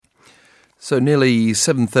So nearly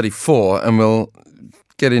 7:34, and we'll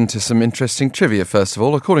get into some interesting trivia first of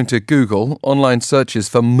all. According to Google, online searches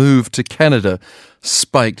for move to Canada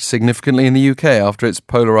spiked significantly in the UK after its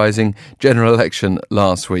polarising general election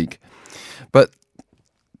last week. But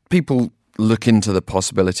people look into the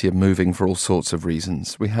possibility of moving for all sorts of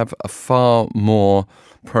reasons. We have a far more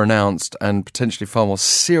pronounced and potentially far more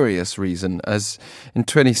serious reason, as in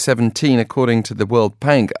 2017, according to the World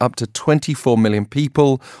Bank, up to 24 million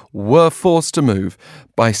people were forced to move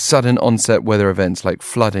by sudden onset weather events like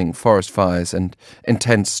flooding, forest fires and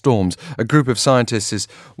intense storms. A group of scientists is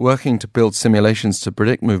working to build simulations to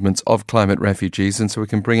predict movements of climate refugees, and so we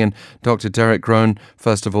can bring in Dr. Groen,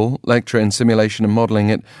 first of all, lecturer in simulation and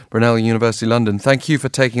modelling at Brunel University London. Thank you for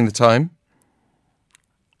taking the time.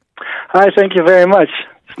 Hi, thank you very much.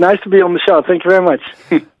 It's nice to be on the show. Thank you very much.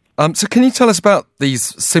 So can you tell us about these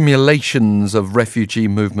simulations of refugee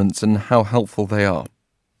movements and how helpful they are?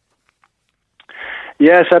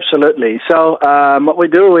 Yes, absolutely. So what we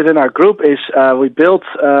do within our group is we build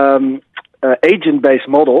agent-based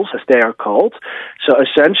models, as they are called. So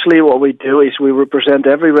essentially what we do is we represent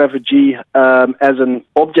every refugee as an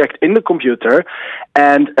object in the computer,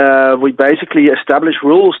 and we basically establish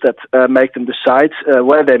rules that make them decide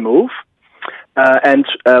where they move and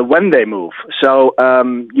when they move. So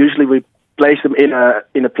usually we place them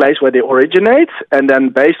in a place where they originate, and then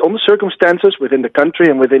based on the circumstances within the country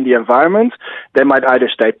and within the environment, they might either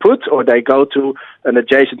stay put or they go to an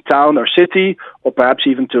adjacent town or city, or perhaps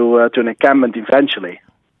even to an encampment eventually.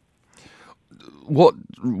 What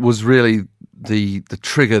was really the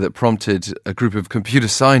trigger that prompted a group of computer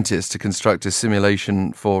scientists to construct a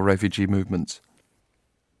simulation for refugee movements?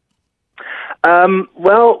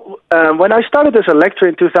 When I started as a lecturer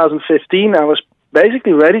in 2015, I was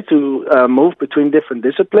basically ready to move between different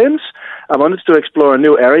disciplines. I wanted to explore a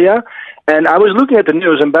new area, and I was looking at the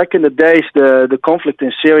news, and back in the days, the conflict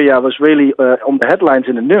in Syria was really on the headlines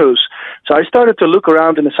in the news. So I started to look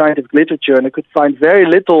around in the scientific literature, and I could find very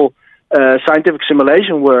little scientific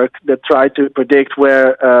simulation work that tried to predict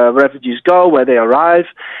where refugees go, where they arrive.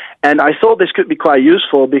 And I thought this could be quite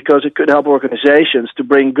useful because it could help organizations to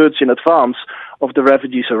bring goods in advance of the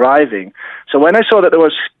refugees arriving. So when I saw that there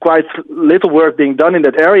was quite little work being done in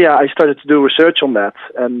that area, I started to do research on that.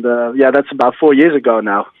 And that's about 4 years ago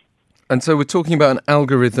now. And so we're talking about an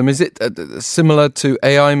algorithm. Is it similar to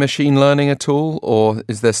AI machine learning at all, or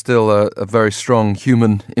is there still a very strong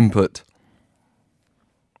human input?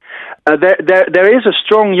 There is a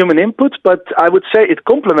strong human input, but I would say it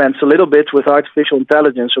complements a little bit with artificial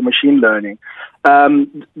intelligence or machine learning.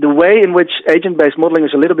 The way in which agent-based modeling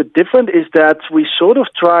is a little bit different is that we sort of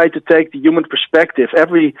try to take the human perspective.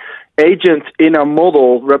 Every agent in our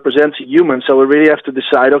model represents a human, so we really have to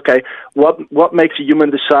decide, okay, what makes a human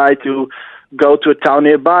decide to go to a town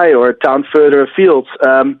nearby or a town further afield?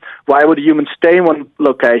 Why would a human stay in one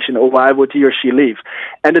location, or why would he or she leave?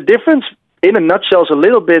 And the difference in a nutshell is a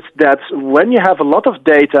little bit that when you have a lot of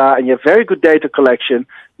data and you have very good data collection,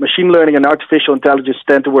 machine learning and artificial intelligence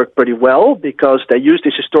tend to work pretty well because they use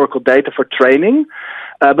this historical data for training.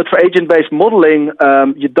 But for agent-based modeling,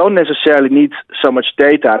 you don't necessarily need so much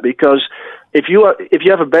data, because if you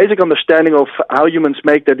have a basic understanding of how humans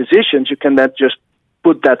make their decisions, you can then just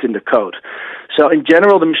put that in the code. So in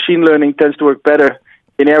general, the machine learning tends to work better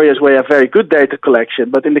in areas where you have very good data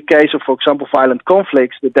collection. But in the case of, for example, violent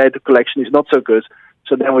conflicts, the data collection is not so good.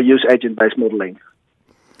 So then we use agent-based modeling.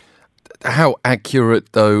 How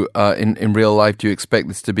accurate, though, in real life do you expect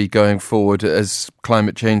this to be going forward as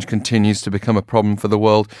climate change continues to become a problem for the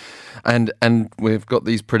world? And we've got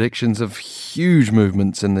these predictions of huge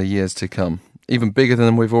movements in the years to come, even bigger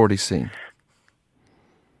than we've already seen.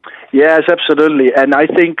 Yes, absolutely. And I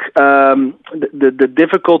think the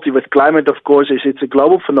difficulty with climate, of course, is it's a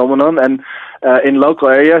global phenomenon, and in local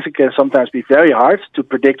areas it can sometimes be very hard to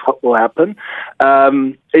predict what will happen.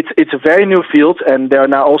 It's a very new field, and there are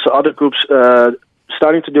now also other groups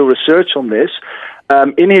starting to do research on this.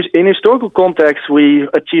 In historical context, we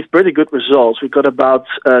achieved pretty good results. We got about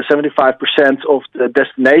 75% of the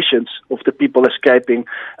destinations of the people escaping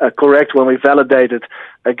correct when we validated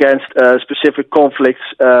against specific conflicts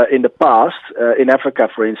in the past, in Africa,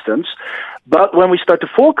 for instance. But when we start to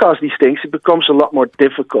forecast these things, it becomes a lot more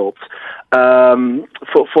difficult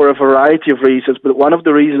for a variety of reasons. But one of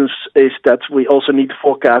the reasons is that we also need to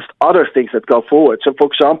forecast other things that go forward. So, for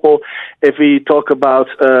example, if we talk about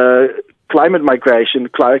climate migration,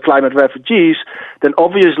 climate refugees, then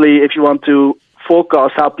obviously if you want to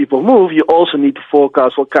forecast how people move, you also need to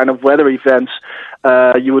forecast what kind of weather events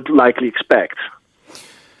you would likely expect.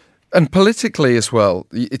 And politically as well,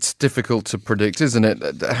 it's difficult to predict, isn't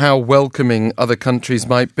it, how welcoming other countries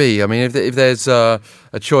might be. I mean, if there's a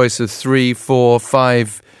choice of 3, 4,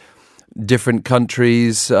 5 different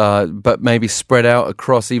countries, but maybe spread out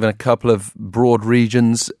across even a couple of broad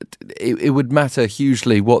regions, it would matter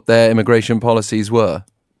hugely what their immigration policies were.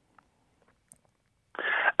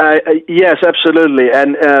 Yes, absolutely.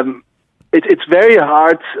 And it's very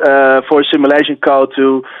hard for a simulation code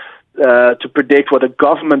to predict what a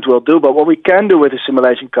government will do. But what we can do with a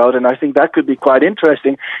simulation code, and I think that could be quite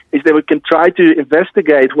interesting, is that we can try to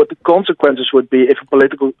investigate what the consequences would be if a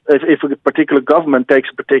particular government takes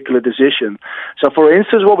a particular decision. So, for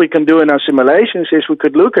instance, what we can do in our simulations is we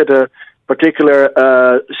could look at a particular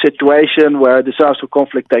situation where a disaster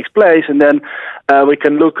conflict takes place, and then we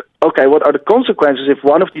can look, okay, what are the consequences if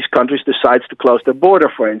one of these countries decides to close their border,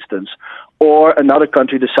 for instance, or another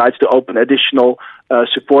country decides to open additional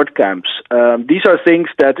support camps. These are things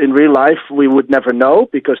that in real life we would never know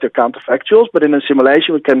because they're counterfactuals, but in a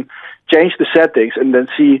simulation we can change the settings and then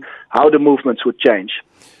see how the movements would change.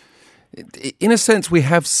 In a sense, we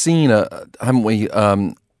have seen, haven't we,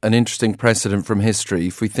 an interesting precedent from history.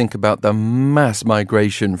 If we think about the mass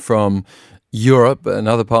migration from Europe and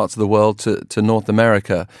other parts of the world to North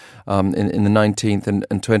America in the 19th and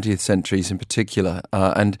 20th centuries in particular.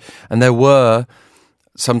 And there were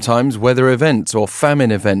sometimes weather events or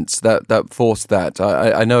famine events that forced that.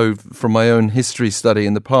 I know from my own history study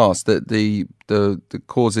in the past that the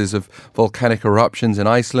causes of volcanic eruptions in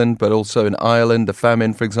Iceland, but also in Ireland, the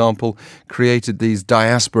famine, for example, created these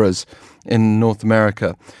diasporas in North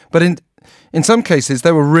America. But in some cases,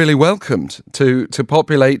 they were really welcomed to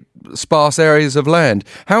populate sparse areas of land.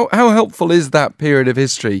 How helpful is that period of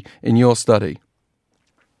history in your study?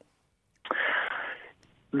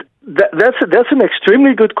 That's an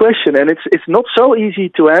extremely good question, and it's not so easy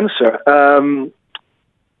to answer.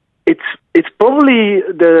 It's probably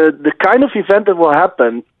the kind of event that will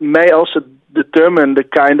happen may also determine the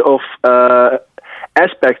kind of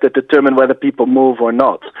aspects that determine whether people move or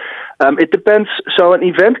not. It depends. So an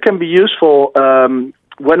event can be useful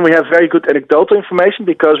when we have very good anecdotal information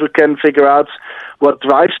because we can figure out what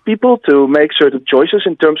drives people to make certain choices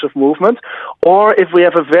in terms of movement, or if we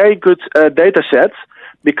have a very good data set,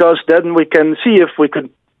 because then we can see if we could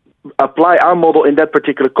apply our model in that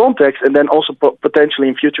particular context and then also potentially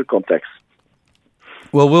in future contexts.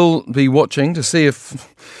 Well, we'll be watching to see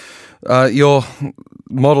if your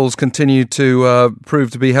models continue to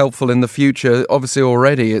prove to be helpful in the future. Obviously,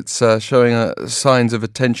 already it's showing signs of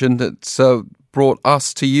attention that's brought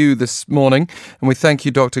us to you this morning. And we thank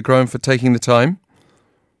you, Dr. Groen, for taking the time.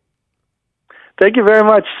 Thank you very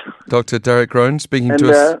much. Dr. Derek Groen speaking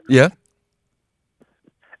to us. Yeah.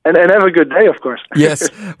 And have a good day, of course. Yes.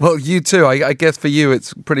 Well, you too. I guess for you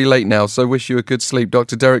it's pretty late now, so wish you a good sleep.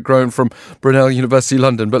 Dr. Derek Groen from Brunel University,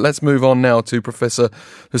 London. But let's move on now to Professor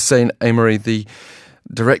Hussein Amery, the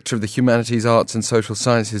Director of the Humanities, Arts and Social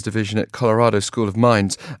Sciences Division at Colorado School of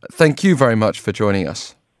Mines. Thank you very much for joining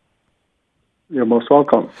us. You're most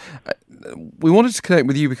welcome. We wanted to connect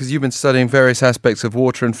with you because you've been studying various aspects of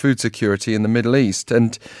water and food security in the Middle East.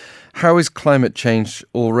 And how is climate change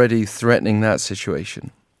already threatening that situation?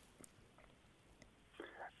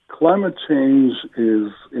 Climate change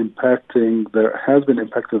is has been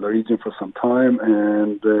impacting the region for some time,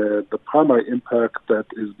 and the primary impact that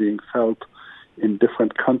is being felt in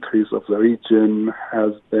different countries of the region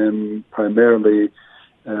has been primarily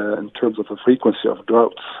in terms of the frequency of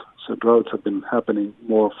droughts. So droughts have been happening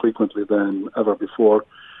more frequently than ever before.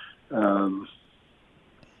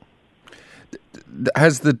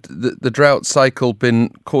 Has the drought cycle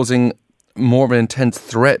been causing more of an intense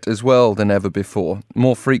threat as well than ever before?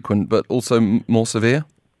 More frequent, but also more severe?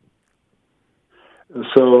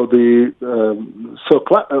 So one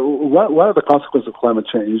of the consequences of climate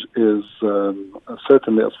change is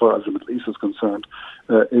certainly, as far as the Middle East is concerned,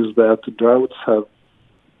 is that droughts have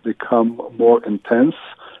become more intense,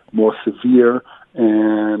 more severe,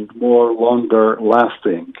 and more longer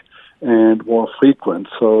lasting and more frequent.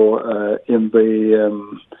 So in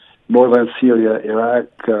the northern Syria, Iraq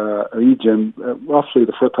region, roughly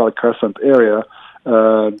the Fertile Crescent area,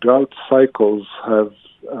 drought cycles have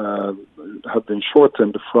been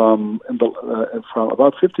shortened from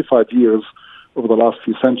about 55 years over the last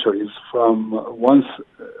few centuries, from one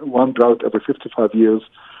drought every 55 years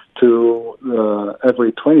to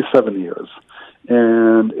every 27 years.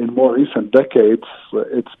 And in more recent decades,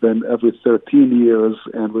 it's been every 13 years,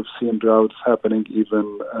 and we've seen droughts happening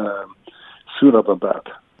even sooner than that.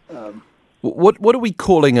 What are we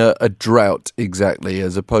calling a drought exactly,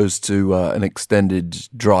 as opposed to an extended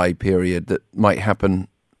dry period that might happen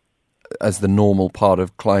as the normal part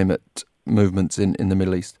of climate movements in the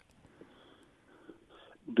Middle East?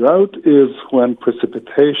 Drought is when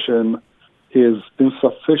precipitation is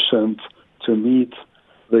insufficient to meet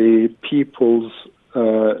the people's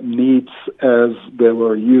needs as they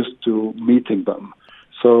were used to meeting them.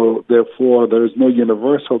 So, therefore, there is no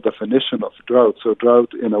universal definition of drought. So,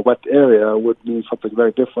 drought in a wet area would mean something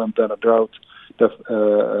very different than a drought,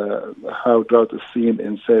 how drought is seen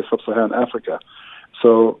in, say, sub-Saharan Africa.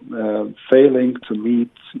 So, failing to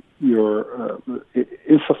meet your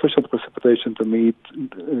insufficient precipitation to meet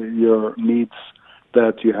your needs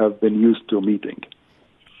that you have been used to meeting.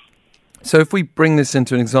 So if we bring this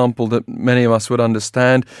into an example that many of us would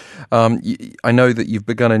understand, I know that you've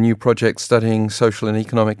begun a new project studying social and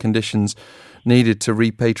economic conditions needed to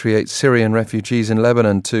repatriate Syrian refugees in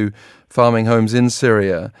Lebanon to farming homes in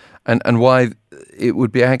Syria, and why it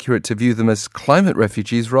would be accurate to view them as climate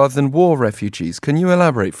refugees rather than war refugees. Can you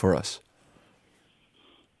elaborate for us?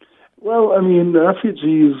 Well, I mean,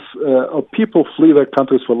 refugees, people flee their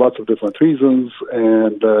countries for lots of different reasons,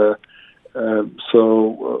 and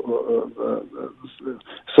so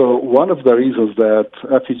one of the reasons that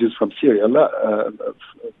refugees from Syria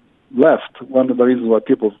left, one of the reasons why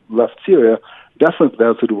people left Syria definitely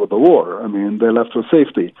has to do with the war. I mean, they left for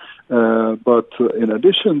safety. But in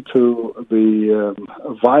addition to the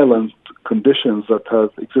violent conditions that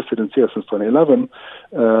have existed in Syria since 2011,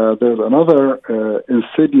 there's another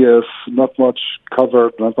insidious, not much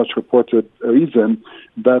covered, not much reported reason,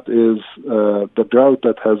 that is the drought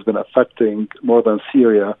that has been affecting northern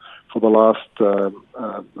Syria for the last,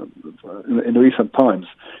 in recent times.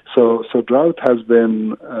 So drought has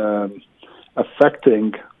been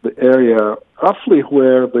affecting the area roughly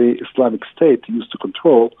where the Islamic State used to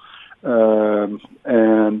control, and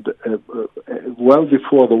well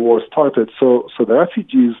before the war started. So the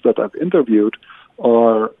refugees that I've interviewed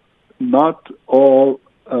are not all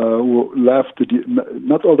left.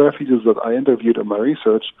 Not all the refugees that I interviewed in my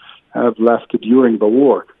research have left during the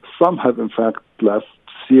war. Some have, in fact, left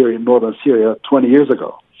Syria, northern Syria, 20 years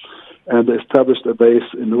ago, and they established a base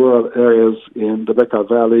in rural areas in the Bekaa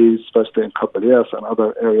Valley, especially in Kabylia and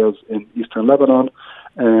other areas in eastern Lebanon,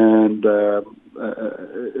 and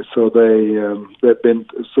so there've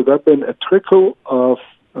been a trickle of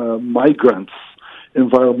migrants,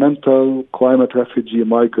 environmental climate refugee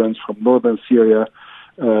migrants from northern Syria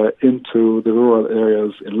into the rural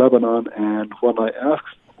areas in Lebanon. And when I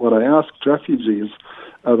asked refugees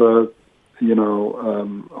about,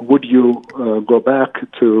 would you go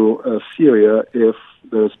back to Syria if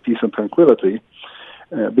there's peace and tranquility?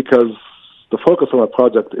 Because the focus of our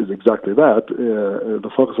project is exactly that.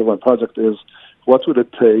 The focus of our project is what would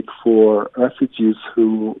it take for refugees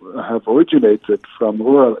who have originated from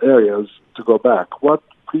rural areas to go back? What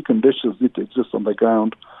preconditions need to exist on the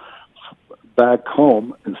ground back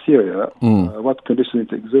home in Syria? What conditions need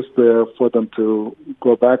to exist there for them to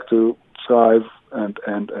go back to thrive and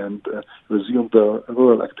resume the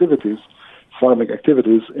rural activities, farming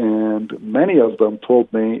activities? And many of them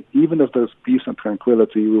told me, even if there's peace and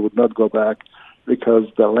tranquility, we would not go back because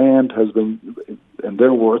the land has been, in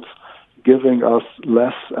their words, giving us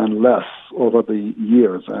less and less over the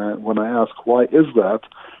years. And when I ask, why is that?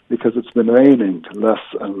 Because it's been raining less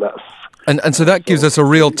and less. And so that gives us a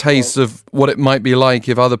real taste of what it might be like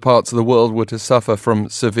if other parts of the world were to suffer from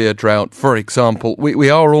severe drought. For example,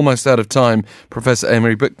 we are almost out of time, Professor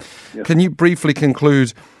Amery, but yes. Can you briefly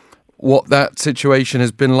conclude what that situation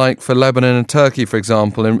has been like for Lebanon and Turkey, for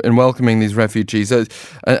example, in welcoming these refugees,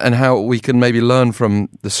 and how we can maybe learn from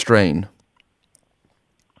the strain?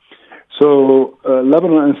 So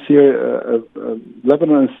Lebanon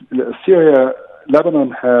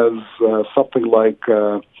has something like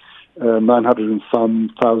 900 and some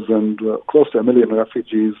thousand, close to 1 million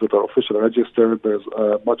refugees that are officially registered. There's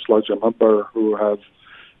a much larger number who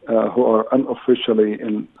are unofficially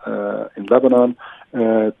in Lebanon.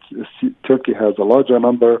 Turkey has a larger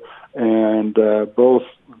number, and both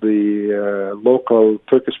the local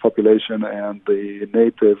Turkish population and the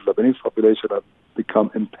native Lebanese population have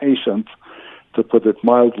become impatient, to put it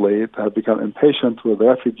mildly, have become impatient with the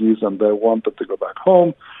refugees, and they want them to go back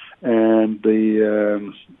home. And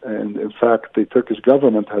in fact, the Turkish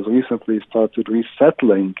government has recently started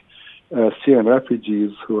resettling Syrian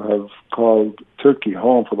refugees who have called Turkey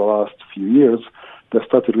home for the last few years. They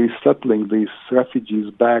started resettling these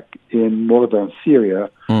refugees back in northern Syria.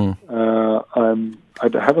 I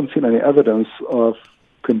haven't seen any evidence of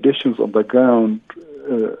conditions on the ground.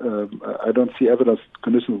 I don't see evidence of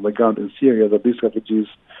conditions on the ground in Syria that these refugees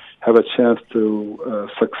have a chance to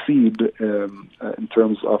succeed in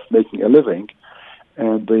terms of making a living.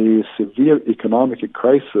 And the severe economic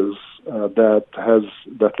crisis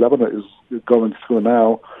that Lebanon is going through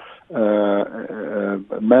now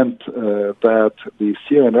meant that the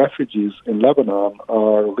Syrian refugees in Lebanon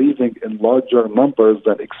are leaving in larger numbers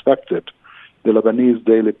than expected. The Lebanese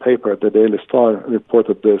daily paper, the Daily Star,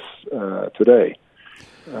 reported this today.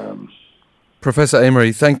 Professor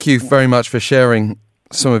Amery, thank you very much for sharing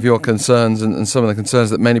some of your concerns and some of the concerns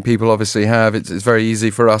that many people obviously have. It's very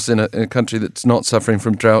easy for us in a country that's not suffering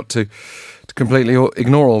from drought to completely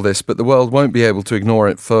ignore all this, but the world won't be able to ignore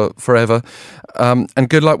it forever. And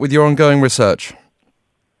good luck with your ongoing research.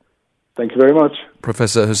 Thank you very much.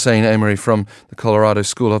 Professor Hussein Amery from the Colorado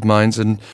School of Mines. And